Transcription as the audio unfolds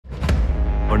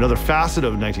Another facet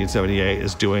of 1978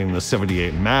 is doing the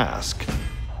 78 mask.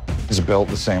 It's built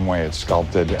the same way. It's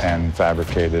sculpted and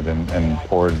fabricated and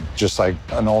poured just like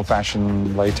an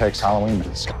old-fashioned latex Halloween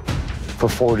mask. For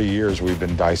 40 years, we've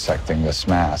been dissecting this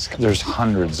mask. There's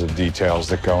hundreds of details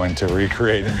that go into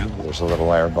recreating it. There's a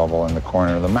little air bubble in the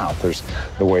corner of the mouth. There's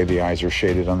the way the eyes are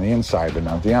shaded on the inside, but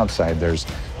not the outside. There's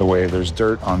the way there's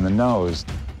dirt on the nose.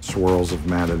 Swirls of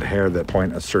matted hair that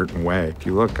point a certain way. If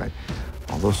you look,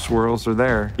 all those swirls are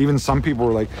there. Even some people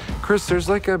were like, Chris, there's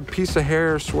like a piece of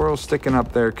hair swirl sticking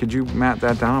up there. Could you mat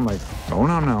that down? I'm like, oh,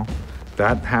 no.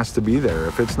 That has to be there.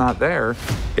 If it's not there,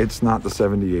 it's not the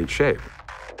 78 shape.